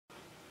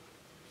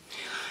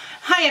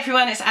Hi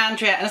everyone, it's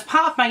Andrea, and as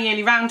part of my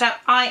yearly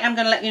roundup I am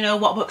going to let you know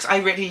what books I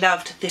really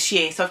loved this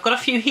year. So I've got a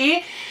few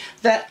here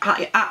that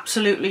I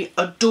absolutely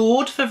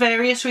adored for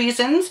various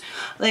reasons.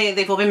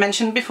 They've all been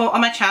mentioned before on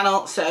my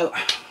channel, so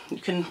you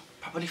can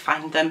probably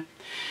find them.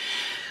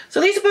 So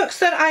these are books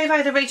that I've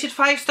either rated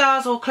 5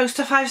 stars or close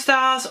to 5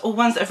 stars, or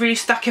ones that have really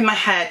stuck in my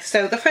head.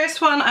 So the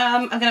first one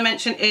I'm going to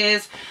mention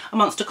is A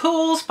Monster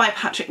Calls by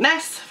Patrick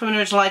Ness, from an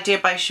original idea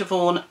by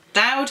Siobhan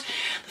Dowd.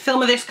 The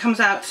film of this comes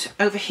out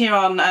over here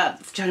on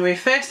January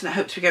 1st, and I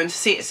hope to be going to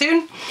see it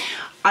soon.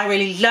 I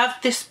really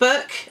loved this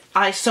book.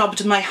 I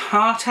sobbed my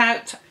heart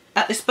out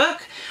at this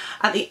book.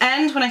 At the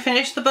end, when I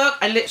finished the book,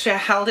 I literally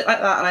held it like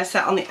that and I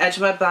sat on the edge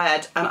of my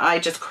bed and I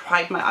just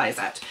cried my eyes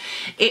out.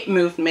 It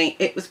moved me.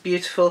 It was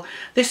beautiful.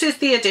 This is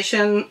the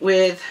edition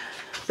with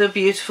the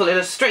beautiful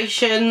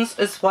illustrations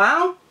as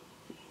well.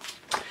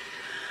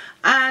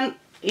 And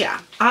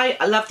yeah,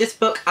 I love this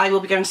book. I will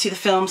be going to see the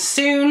film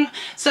soon.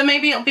 So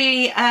maybe it'll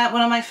be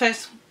one of my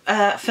first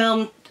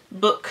film,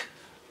 book,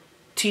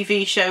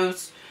 TV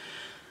shows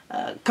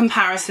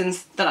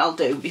comparisons that I'll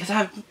do, because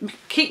I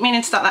keep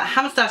meaning to start that. I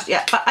haven't started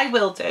yet, but I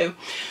will do.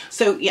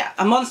 So yeah,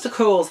 A Monster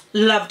Calls,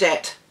 loved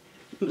it.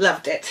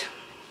 Loved it.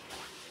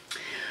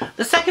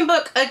 The second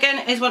book,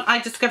 again, is one I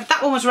discovered.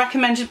 That one was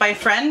recommended by a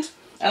friend,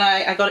 and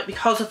I got it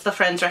because of the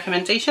friend's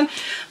recommendation.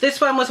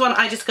 This one was one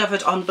I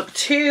discovered on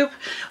BookTube,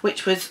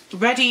 which was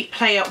Ready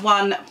Player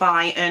One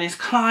by Ernest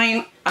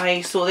Cline.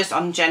 I saw this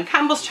on Jen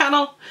Campbell's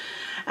channel,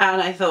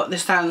 and I thought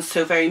this sounds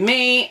so very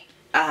me.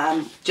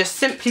 Just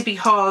simply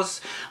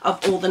because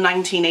of all the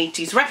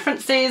 1980s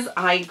references.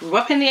 I grew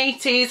up in the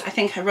 80s. I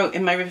think I wrote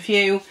in my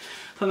review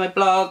for my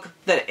blog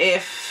that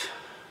if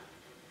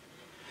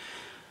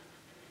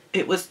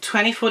it was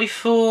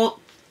 2044,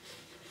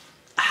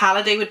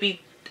 Halliday would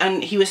be,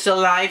 and he was still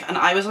alive, and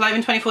I was alive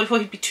in 2044,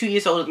 he'd be 2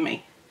 years older than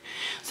me.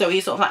 So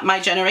he's sort of like my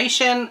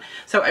generation.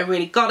 So I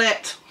really got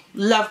it.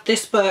 Loved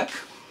this book.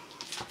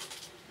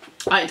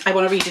 I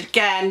want to read it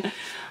again.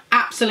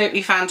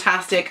 Absolutely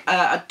fantastic.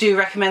 I do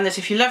recommend this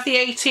if you love the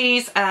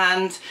 80s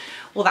and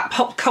all that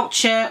pop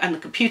culture and the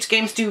computer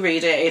games. Do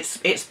read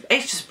it. It's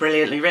just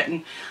brilliantly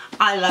written.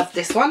 I love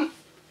this one.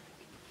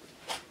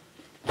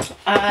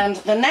 And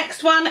the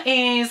next one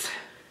is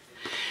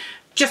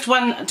Just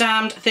One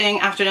Damned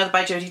Thing After Another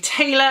by Jodie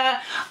Taylor.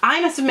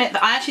 I must admit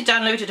that I actually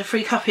downloaded a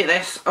free copy of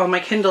this on my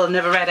Kindle and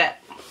never read it.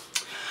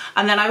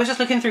 And then I was just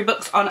looking through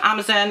books on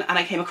Amazon and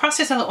I came across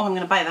this and I thought, oh, I'm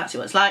going to buy that, see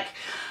what it's like.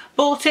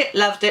 Bought it,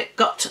 loved it,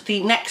 got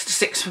the next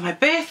 6 for my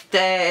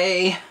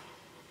birthday.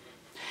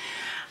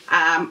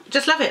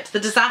 Just love it. The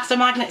Disaster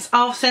Magnets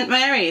of St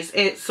Mary's.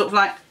 It's sort of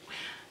like,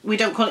 we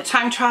don't call it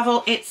time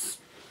travel, it's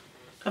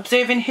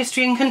observing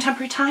history in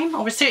contemporary time,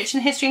 or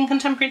researching history in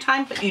contemporary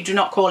time, but you do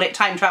not call it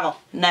time travel.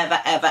 Never,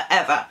 ever,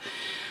 ever.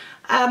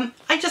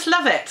 I just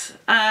love it.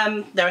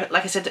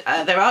 Like I said,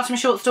 there are some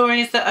short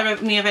stories that are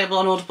only available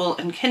on Audible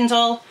and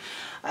Kindle.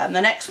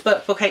 The next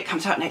book 8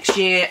 comes out next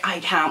year.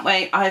 I can't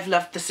wait. I've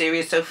loved the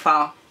series so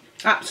far.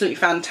 Absolutely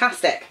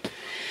fantastic.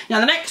 Now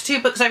the next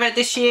 2 books I read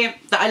this year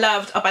that I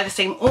loved are by the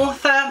same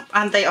author,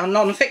 and they are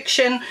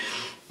non-fiction.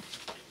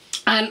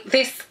 And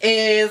this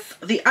is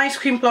The Ice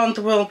Cream Blonde,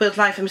 The Whirlwind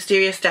Life and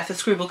Mysterious Death of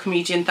Screwball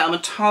Comedian Thelma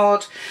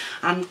Todd,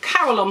 and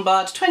Carole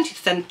Lombard,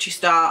 20th Century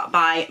Star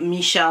by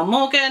Michelle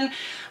Morgan.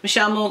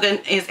 Michelle Morgan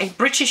is a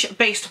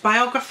British-based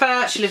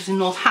biographer. She lives in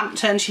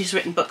Northampton. She's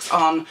written books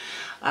on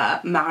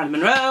Marilyn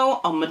Monroe,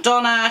 on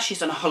Madonna. She's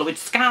done Hollywood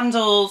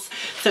Scandals.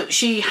 So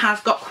she has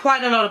got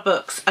quite a lot of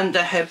books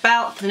under her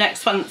belt. The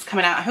next one that's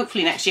coming out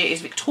hopefully next year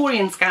is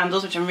Victorian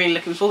Scandals, which I'm really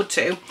looking forward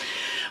to.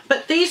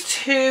 But these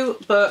 2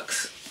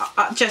 books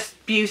are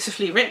just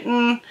beautifully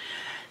written.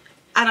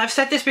 And I've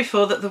said this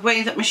before, that the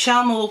way that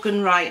Michelle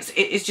Morgan writes,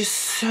 it is just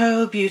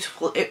so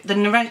beautiful.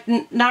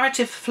 The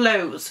narrative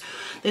flows.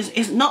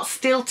 It's not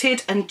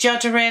stilted and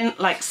juddering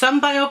like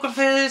some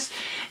biographers.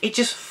 It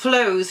just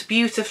flows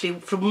beautifully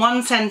from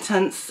one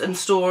sentence and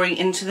story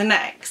into the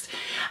next.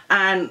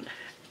 And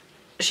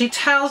she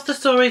tells the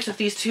stories of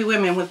these 2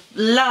 women with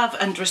love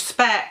and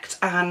respect,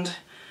 and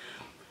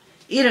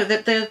you know,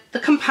 the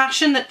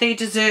compassion that they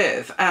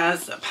deserve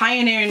as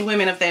pioneering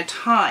women of their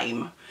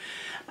time.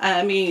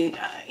 I mean,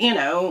 you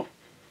know,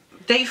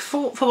 they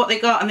fought for what they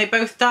got, and they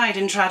both died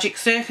in tragic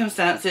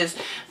circumstances.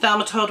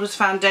 Thelma Todd was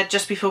found dead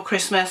just before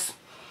Christmas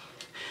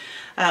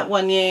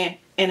one year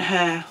in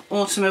her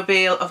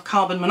automobile of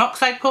carbon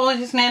monoxide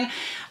poisoning,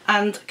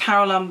 and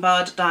Carole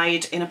Lombard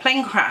died in a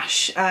plane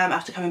crash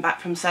after coming back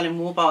from selling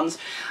war bonds.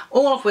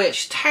 All of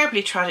which,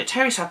 terribly tragic,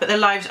 terribly sad, but their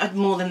lives are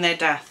more than their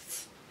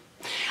deaths.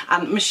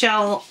 And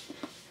Michelle,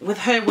 with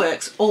her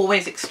works,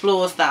 always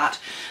explores that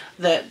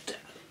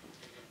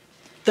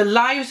the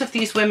lives of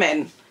these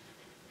women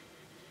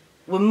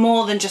were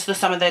more than just the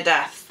sum of their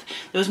deaths.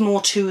 There was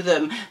more to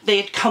them. They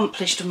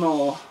accomplished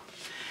more.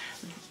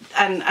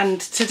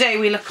 And today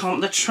we look on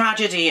the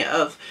tragedy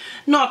of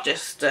not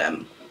just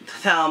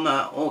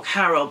Thelma or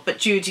Carole, but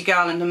Judy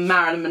Garland and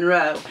Marilyn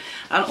Monroe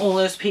and all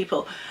those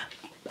people,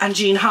 and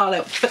Jean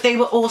Harlow. But they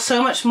were all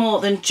so much more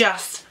than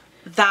just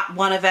that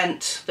one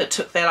event that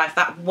took their life,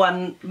 that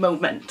one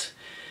moment.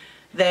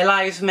 their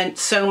lives meant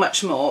so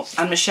much more,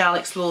 and Michelle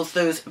explores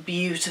those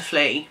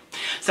beautifully.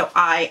 So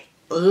I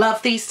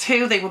love these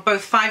two. They were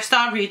both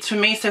 5-star reads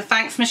from me, so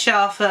thanks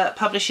Michelle for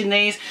publishing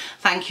these.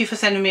 Thank you for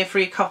sending me a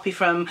free copy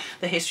from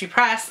the History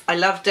Press. I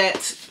loved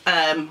it.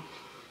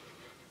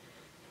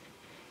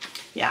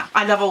 Yeah,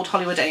 I love old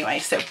Hollywood anyway,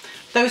 so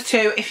those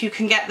two, if you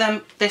can get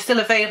them, they're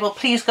still available.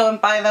 Please go and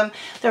buy them.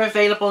 They're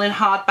available in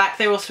hardback.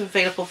 They're also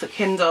available for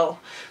Kindle,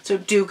 so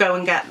do go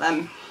and get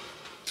them.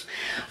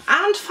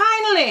 And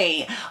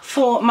finally,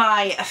 for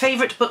my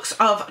favourite books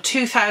of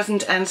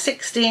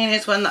 2016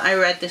 is one that I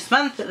read this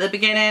month at the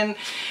beginning.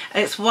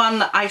 It's one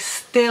that I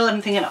still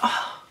am thinking,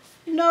 oh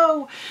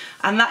no,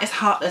 and that is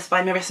Heartless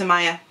by Marissa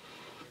Meyer.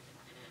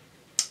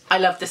 I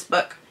love this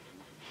book.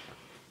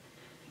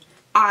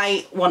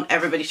 I want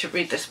everybody to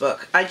read this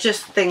book. I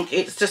just think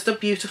it's just a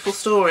beautiful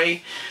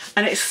story,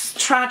 and it's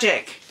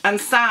tragic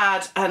and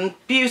sad and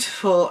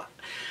beautiful,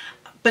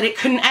 but it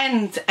couldn't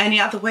end any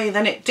other way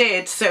than it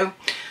did. So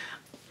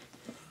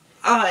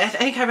I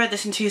think I read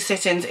this in 2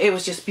 sittings. It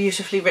was just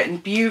beautifully written,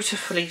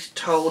 beautifully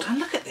told. And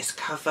look at this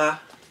cover.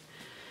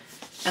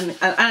 And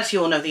as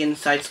you all know, the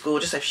inside's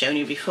gorgeous. I've shown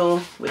you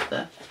before with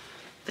the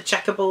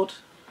checkerboard.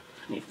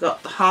 And you've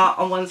got the heart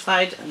on one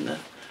side and the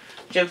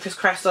Joker's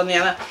crest on the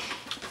other.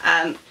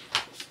 And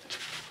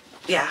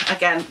yeah,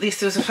 again,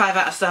 this was a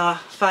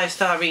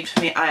 5-star read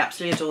for me. I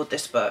absolutely adored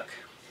this book.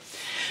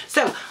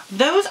 So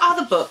those are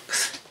the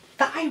books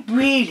that I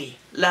really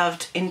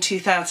loved in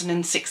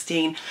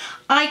 2016.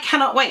 I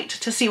cannot wait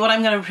to see what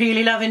I'm going to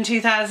really love in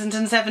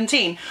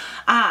 2017.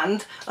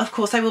 And of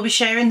course I will be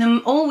sharing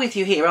them all with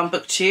you here on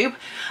BookTube.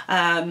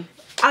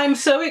 I'm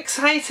so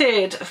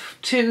excited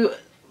to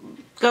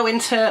go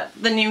into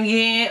the new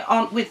year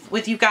on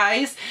with you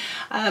guys.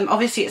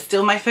 Obviously it's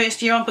still my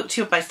first year on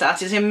BookTube. I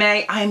started in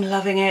May. I'm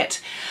loving it.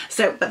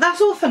 So, but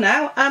that's all for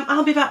now.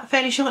 I'll be back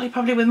fairly shortly,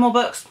 probably with more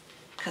books,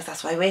 because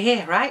that's why we're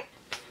here, right?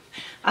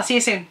 I'll see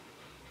you soon.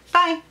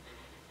 Bye.